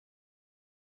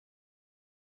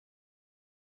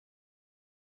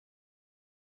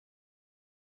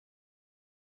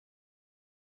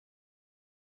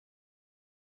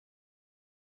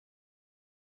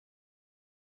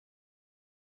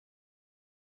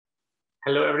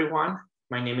Hello, everyone.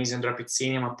 My name is Andrea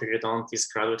Pizzini. I'm a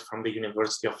periodontist graduate from the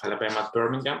University of Alabama at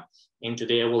Birmingham. And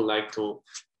today I would like to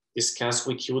discuss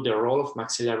with you the role of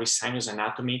maxillary sinus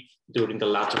anatomy during the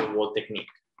lateral wall technique.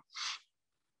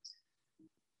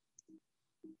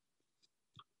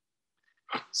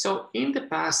 So in the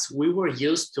past, we were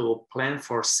used to plan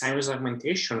for sinus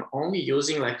augmentation only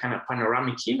using like a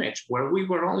panoramic image where we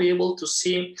were only able to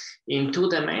see in 2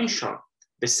 dimensions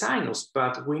the sinus,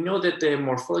 but we know that the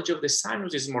morphology of the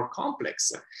sinus is more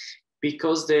complex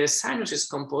because the sinus is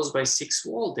composed by 6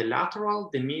 walls: the lateral,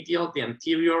 the medial, the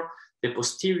anterior, the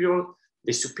posterior,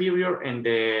 the superior, and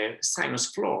the sinus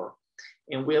floor.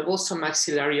 And we have also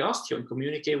maxillary osteum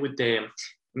communicate with the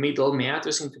middle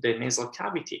meatus into the nasal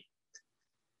cavity.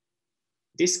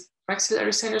 This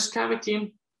maxillary sinus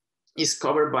cavity is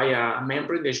covered by a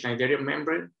membrane, the Schneiderian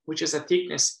membrane, which has a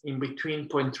thickness in between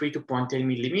 0.3 to 0.8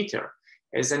 millimeter,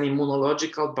 as an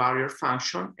immunological barrier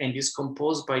function, and is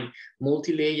composed by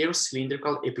multi-layer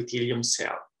cylindrical epithelium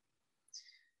cell.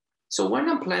 So when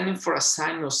I'm planning for a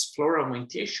sinus floor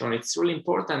augmentation, it's really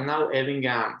important now having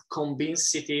a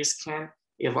convinced CT scan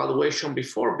evaluation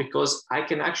before, because I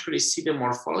can actually see the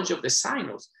morphology of the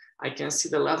sinus. I can see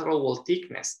the lateral wall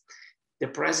thickness, the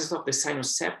presence of the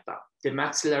sinus septa, the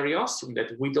maxillary ostium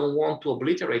that we don't want to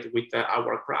obliterate with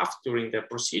our graft during the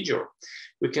procedure.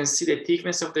 We can see the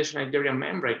thickness of the Scheiderian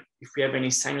membrane if we have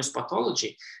any sinus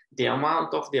pathology, the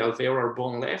amount of the alveolar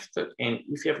bone left, and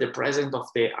if you have the presence of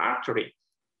the artery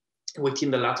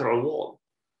within the lateral wall.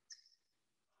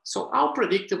 So how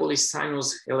predictable is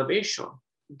sinus elevation?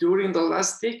 During the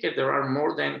last decade, there are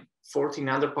more than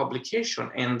 1,400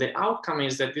 publications, and the outcome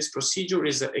is that this procedure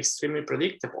is extremely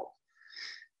predictable.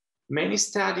 Many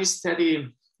studies study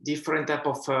different type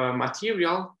of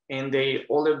material, and they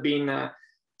all have been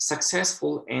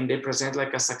successful, and they present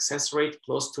like a success rate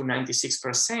close to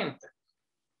 96%.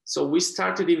 So we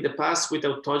started in the past with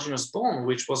autogenous bone,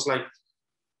 which was like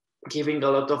giving a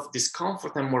lot of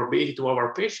discomfort and morbidity to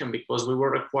our patient because we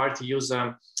were required to use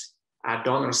a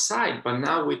donor side. But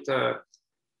now with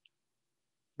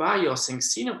bios and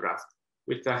xenograft,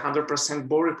 with 100%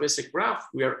 bone replacement graft,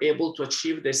 we are able to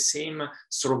achieve the same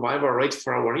survival rate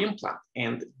for our implant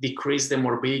and decrease the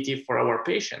morbidity for our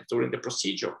patient during the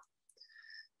procedure.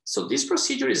 So this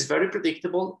procedure is very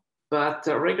predictable, but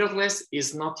regardless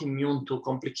is not immune to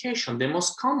complication. The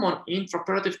most common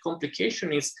intraoperative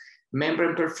complication is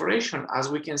membrane perforation, as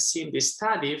we can see in this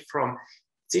study from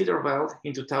Scheiderian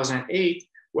in 2008,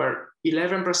 where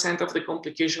 11% of the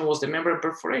complication was the membrane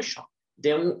perforation.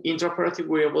 Then intraoperative,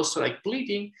 we have also like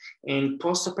bleeding, and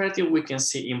postoperative, we can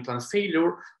see implant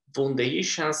failure, wound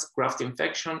adhesions, graft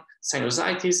infection,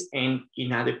 sinusitis, and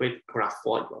inadequate graft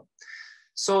volume.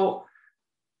 So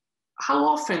how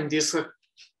often this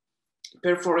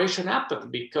perforation happens?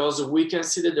 Because we can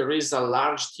see that there is a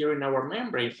large tear in our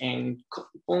membrane, and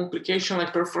complication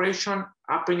like perforation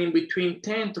happening between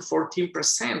 10 to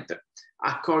 14%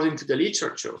 according to the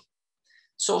literature.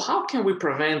 So how can we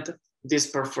prevent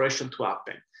this perforation to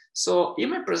happen? So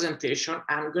in my presentation,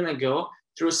 I'm gonna go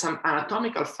through some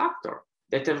anatomical factors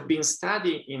that have been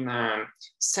studied in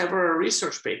several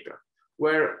research papers,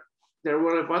 where they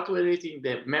were evaluating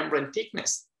the membrane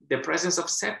thickness, the presence of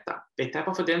septa, the type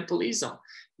of edentulism,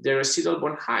 the residual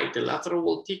bone height, the lateral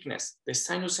wall thickness, the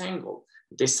sinus angle,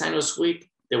 the sinus width,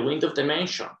 the width of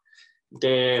dimension,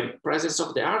 the presence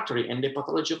of the artery, and the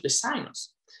pathology of the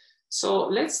sinus. So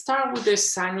let's start with the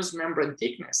sinus membrane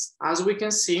thickness. As we can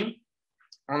see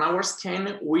on our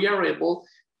scan, we are able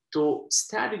to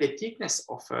study the thickness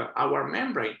of our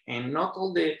membrane, and not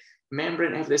all the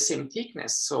membrane have the same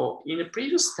thickness. So in a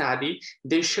previous study,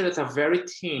 they showed that a very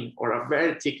thin or a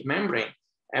very thick membrane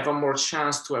have a more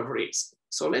chance to have risk.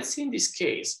 So let's see in this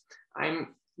case,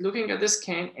 I'm looking at the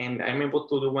scan and I'm able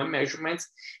to do my measurements,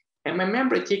 and my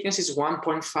membrane thickness is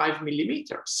 1.5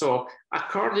 millimeters. So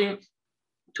according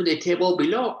to the table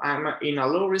below, I'm in a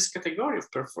low risk category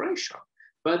of perforation.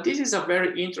 But this is a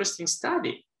very interesting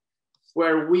study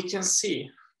where we can see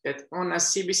that on a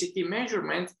CBCT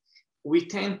measurement, we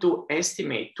tend to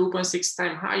estimate 2.6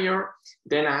 times higher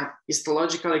than a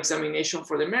histological examination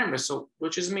for the membrane. So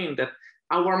which is mean that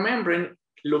our membrane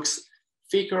looks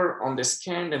thicker on the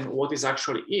scan than what it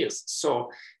actually is.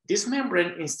 So this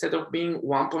membrane, instead of being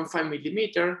 1.5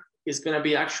 millimeter, is gonna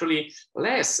be actually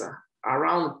less,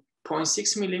 around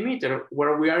 0.6 millimeter,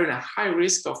 where we are in a high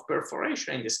risk of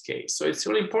perforation in this case. So it's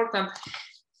really important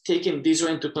taking this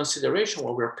one into consideration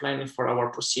when we're planning for our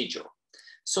procedure.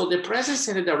 So the presence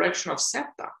in the direction of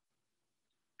septa,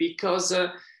 because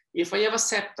If I have a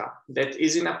septa that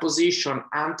is in a position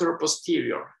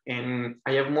anteroposterior and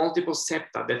I have multiple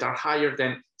septa that are higher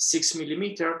than 6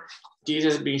 millimeter, this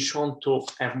has been shown to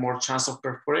have more chance of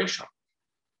perforation.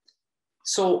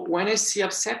 So when I see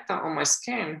a septa on my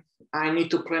scan, I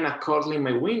need to plan accordingly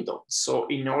my window. So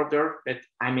in order that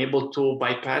I'm able to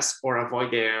bypass or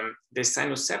avoid the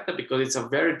sinus septa, because it's a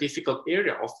very difficult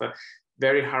area of a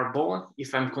very hard bone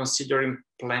if I'm considering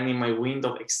planning my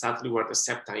window exactly where the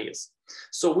septa is.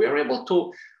 So we are able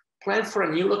to plan for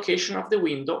a new location of the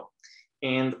window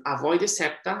and avoid the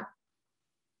septa,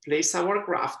 place our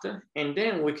graft, and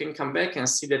then we can come back and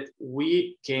see that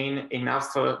we gain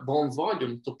enough bone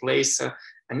volume to place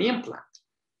an implant.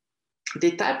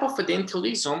 The type of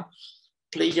edentulism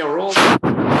play a role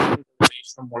in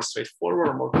more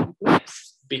straightforward, more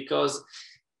complex, because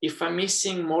if I'm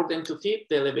missing more than 2 teeth,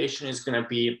 the elevation is going to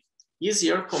be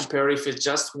easier compared if it's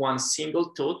just one single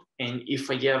tooth, and if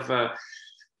I have a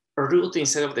root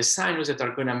instead of the sinus that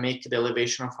are going to make the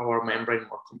elevation of our membrane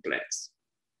more complex.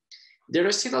 The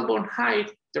residual bone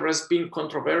height, there has been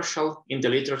controversial in the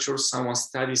literature. Some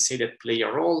studies say that play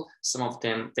a role, some of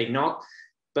them they not.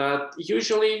 But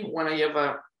usually when I have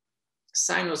a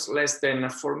sinus less than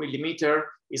 4 millimeter,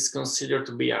 is considered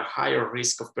to be a higher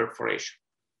risk of perforation.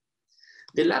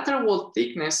 The lateral wall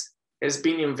thickness has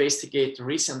been investigated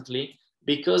recently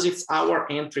because it's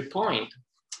our entry point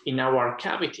in our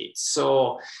cavity.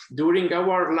 So during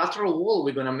our lateral wall,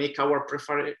 we're gonna make our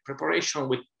preparation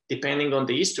with, depending on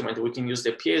the instrument, we can use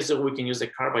the piezo, we can use the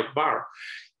carbide bar.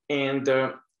 And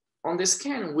on the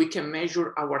scan, we can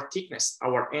measure our thickness,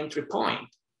 our entry point.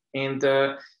 And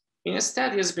in a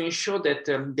study, it's been shown that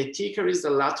the thicker is the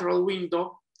lateral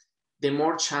window, the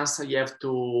more chance you have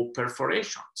to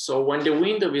perforation. So when the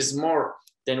window is more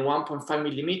than 1.5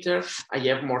 millimeter, I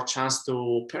have more chance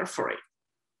to perforate.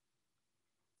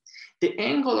 The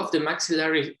angle of the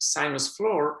maxillary sinus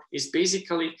floor is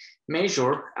basically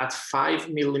measured at 5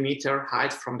 millimeter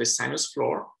height from the sinus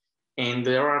floor. And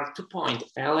there are 2 points,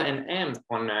 L and M,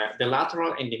 on the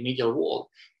lateral and the medial wall.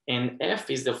 And F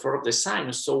is the floor of the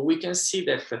sinus. So we can see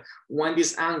that when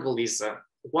this angle is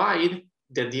wide,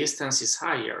 the distance is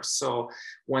higher. So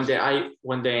when the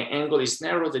angle is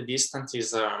narrow, the distance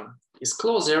is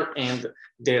closer, and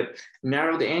the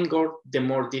narrower the angle, the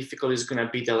more difficult is going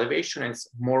to be the elevation, and it's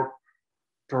more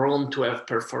prone to have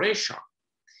perforation.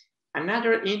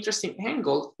 Another interesting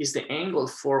angle is the angle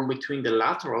formed between the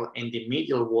lateral and the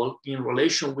medial wall in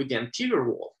relation with the anterior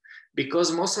wall,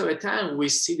 because most of the time we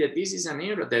see that this is an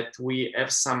area that we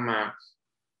have some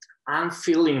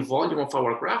unfilling volume of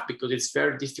our graft because it's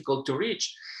very difficult to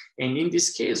reach. And in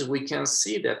this case, we can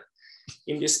see that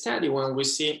in this study, when we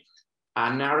see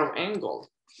a narrow angle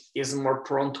is more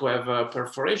prone to have a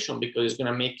perforation because it's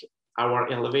going to make our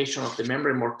elevation of the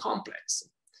membrane more complex.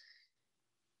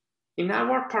 In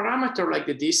our parameter, like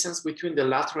the distance between the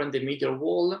lateral and the medial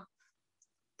wall,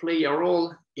 play a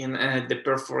role in the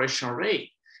perforation rate.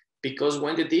 Because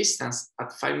when the distance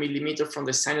at 5 millimeter from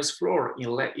the sinus floor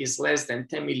is less than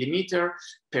 10 millimeter,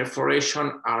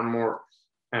 perforation are more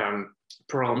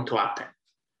prone to happen.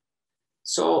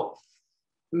 So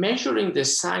measuring the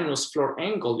sinus floor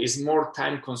angle is more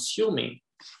time consuming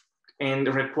and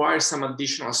requires some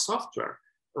additional software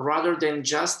rather than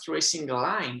just tracing a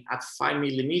line at 5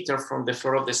 millimeter from the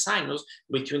floor of the sinus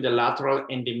between the lateral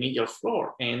and the medial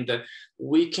floor. And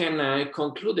we can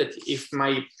conclude that if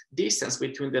my distance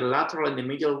between the lateral and the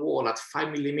medial wall at 5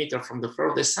 millimeter from the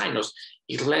floor of the sinus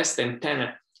is less than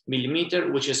 10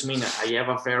 millimeter, which is mean I have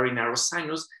a very narrow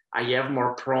sinus, I have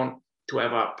more prone to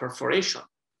have a perforation.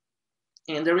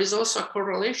 And there is also a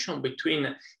correlation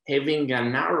between having a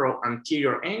narrow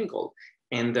anterior angle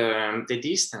and the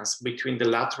distance between the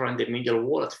lateral and the medial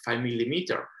wall at 5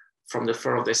 millimeter from the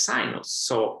floor of the sinus.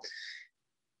 So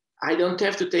I don't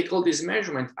have to take all these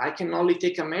measurements. I can only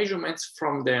take a measurement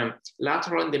from the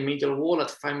lateral and the medial wall at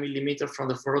 5 millimeter from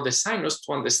the floor of the sinus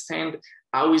to understand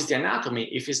how is the anatomy,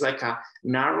 if it's like a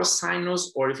narrow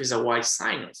sinus or if it's a wide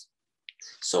sinus.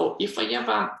 So if I have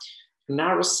a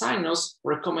narrow sinus,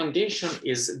 recommendation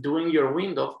is doing your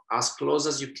window as close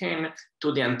as you can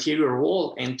to the anterior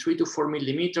wall and 3 to 4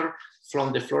 millimeter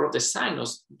from the floor of the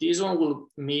sinus. This one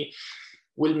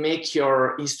will make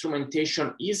your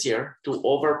instrumentation easier to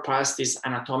overpass these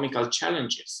anatomical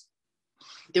challenges.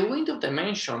 The window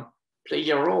dimension play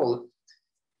a role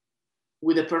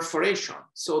with the perforation.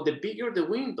 So the bigger the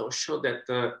window show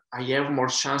that I have more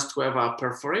chance to have a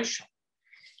perforation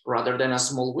rather than a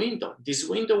small window. This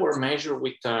window were measured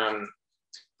with an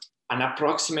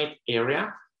approximate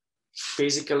area.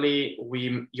 Basically,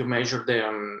 you measure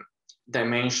the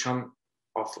dimension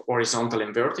of horizontal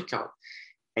and vertical.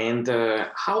 And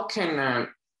how can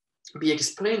be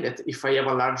explained that if I have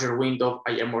a larger window,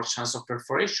 I have more chance of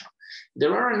perforation.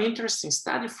 There are an interesting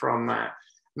study from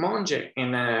Monge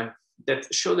and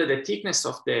that show that the thickness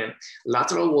of the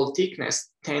lateral wall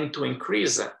thickness tend to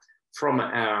increase from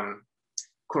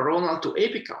coronal to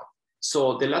apical.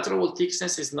 So the lateral wall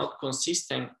thickness is not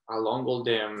consistent along all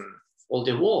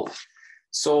the wall.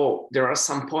 So there are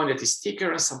some point that is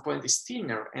thicker and some point is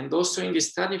thinner. And also in the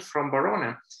study from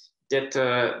Barone, that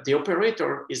the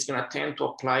operator is going to tend to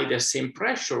apply the same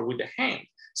pressure with the hand.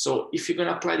 So if you're going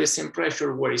to apply the same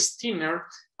pressure where it's thinner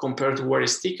compared to where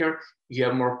it's thicker, you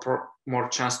have more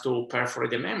chance to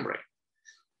perforate the membrane.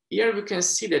 Here we can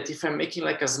see that if I'm making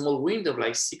like a small window,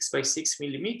 like 6 by 6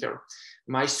 millimeter,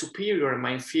 my superior and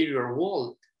my inferior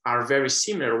wall are very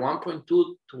similar, 1.2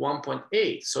 to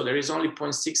 1.8. So there is only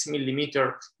 0.6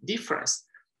 millimeter difference.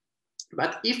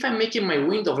 But if I'm making my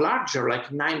window larger,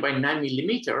 like 9 by 9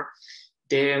 millimeter,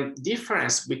 the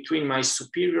difference between my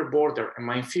superior border and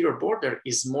my inferior border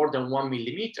is more than 1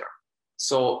 millimeter.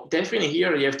 So definitely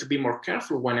here you have to be more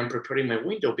careful when I'm preparing my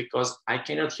window, because I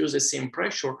cannot use the same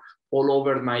pressure all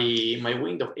over my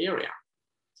window area.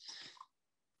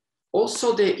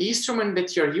 Also, the instrument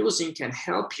that you're using can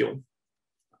help you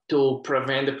to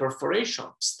prevent the perforation.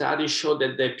 Studies show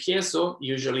that the piezo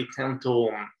usually tend to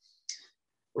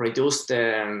reduce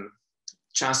the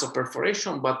chance of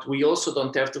perforation, but we also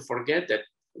don't have to forget that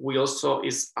we also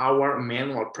is our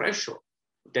manual pressure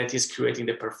that is creating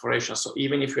the perforation. So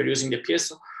even if we're using the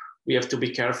piezo, we have to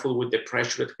be careful with the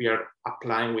pressure that we are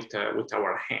applying with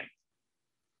our hand.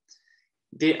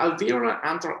 The alveolar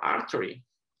antral artery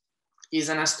is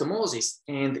anastomosis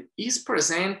and is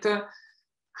present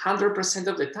 100%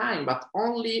 of the time, but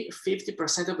only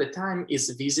 50% of the time is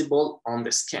visible on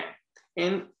the scan.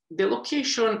 And the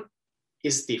location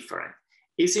is different.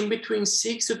 It's in between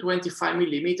 6 to 25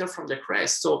 millimeter from the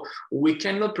crest. So we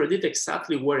cannot predict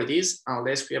exactly where it is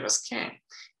unless we have a scan.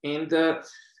 And the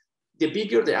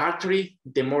bigger the artery,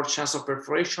 the more chance of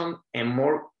perforation and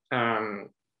more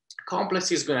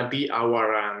complex is going to be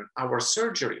our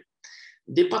surgery.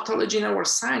 The pathology in our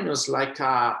sinus, like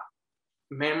a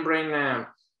membrane,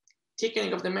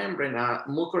 thickening of the membrane, a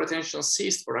mucoretention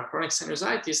cyst, or a chronic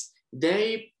sinusitis,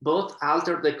 they both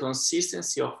alter the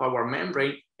consistency of our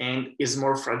membrane and is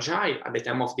more fragile at the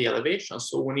time of the elevation.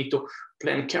 So we need to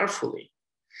plan carefully.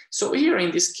 So here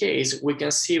in this case, we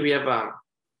can see we have a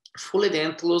full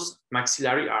edentulous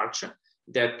maxillary arch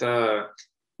that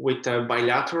with a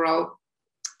bilateral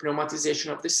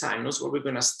pneumatization of the sinus, where we're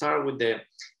going to start with the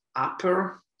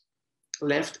upper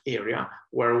left area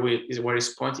where it's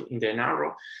pointed in the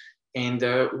arrow. And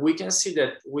we can see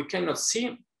that we cannot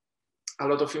see a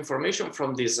lot of information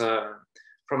from this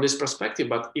perspective,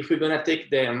 but if we're going to take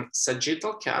the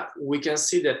sagittal cut, we can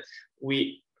see that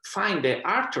we find the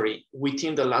artery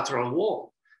within the lateral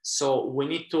wall. So we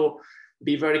need to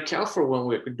be very careful when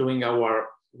we're doing our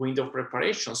window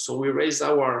preparation. So we raise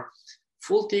our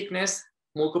full thickness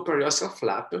mucoperiosteal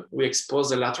flap, we expose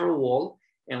the lateral wall,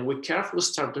 and we carefully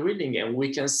start drilling, and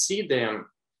we can see the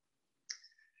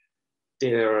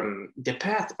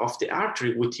path of the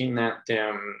artery within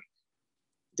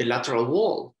the lateral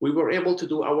wall. We were able to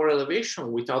do our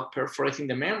elevation without perforating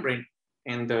the membrane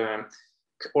and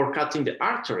or cutting the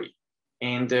artery.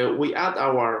 And we add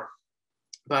our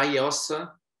bios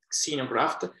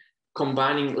xenograft,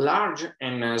 combining large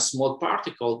and small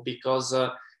particle, because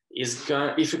if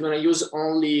you're going to use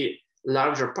only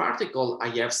larger particle, I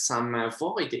have some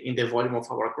void in the volume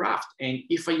of our graft. And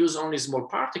if I use only small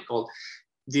particle,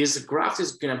 this graft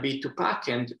is going to be too packed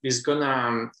and is going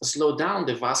to slow down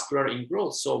the vascular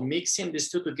ingrowth. So mixing these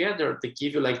two together, they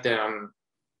give you like the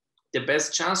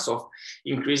best chance of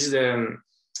increasing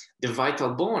the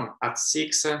vital bone at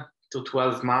 6 to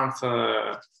 12 months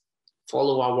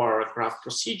follow our graft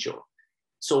procedure.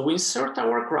 So we insert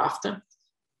our graft,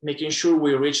 making sure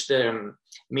we reach the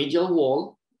medial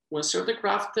wall. We insert the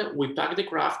graft, we pack the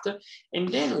graft, and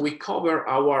then we cover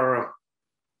our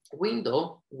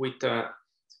window with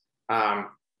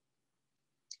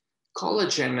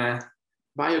collagen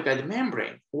bioguide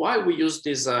membrane. Why we use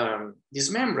this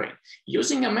membrane?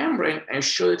 Using a membrane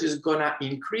ensure it is gonna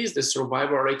increase the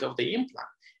survival rate of the implant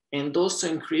and also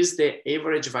increase the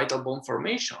average vital bone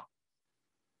formation.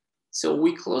 So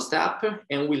we closed up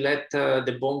and we let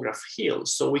the bone graft heal.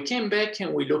 So we came back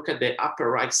and we look at the upper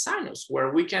right sinus,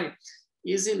 where we can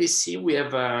easily see we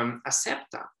have a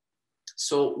septa.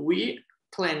 So we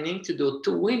planning to do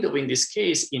 2 windows in this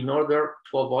case in order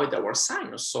to avoid our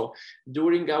sinus. So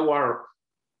during our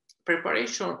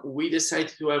preparation, we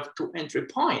decided to have 2 entry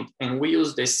points, and we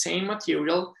use the same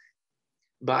material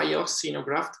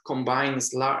Bioxenograft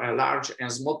combines large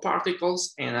and small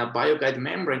particles and a bioguide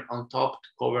membrane on top to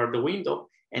cover the window,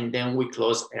 and then we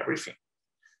close everything.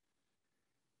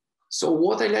 So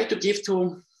what I like to give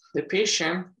to the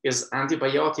patient is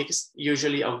antibiotics,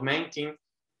 usually augmenting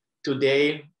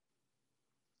today,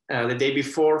 the day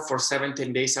before for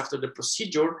 7-10 days after the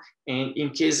procedure. And in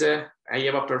case I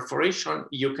have a perforation,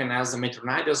 you can add the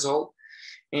metronidazole.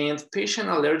 And patient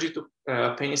allergic to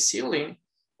penicillin,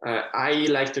 I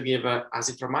like to give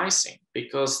azithromycin,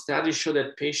 because studies show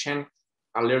that patient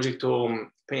allergic to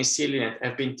penicillin and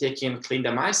have been taking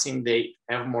clindamycin, they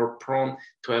have more prone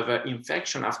to have an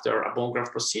infection after a bone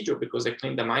graft procedure, because the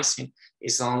clindamycin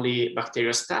is only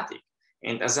bacteriostatic.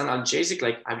 And as an analgesic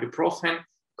like ibuprofen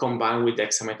combined with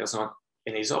dexamethasone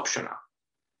and is optional.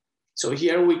 So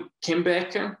here we came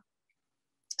back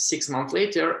 6 months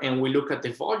later and we look at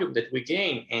the volume that we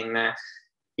gain. And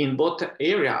in both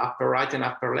area, upper right and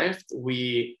upper left,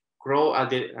 we grow at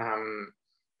the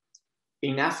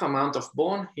enough amount of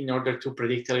bone in order to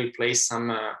predictably place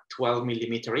some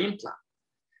 12-millimeter implant.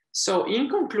 So in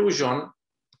conclusion,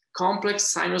 complex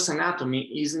sinus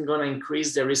anatomy isn't going to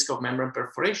increase the risk of membrane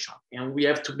perforation. And we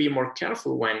have to be more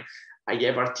careful when I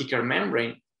have articular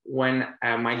membrane, when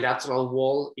my lateral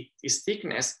wall is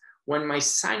thickness, when my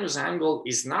sinus angle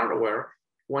is narrower,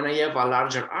 when I have a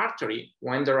larger artery,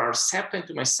 when there are septa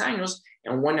to my sinus,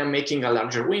 and when I'm making a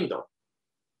larger window.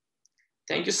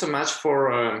 Thank you so much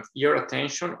for your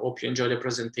attention. Hope you enjoyed the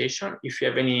presentation. If you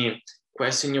have any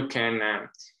question, you can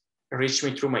reach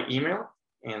me through my email,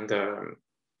 and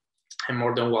I'm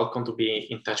more than welcome to be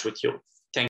in touch with you.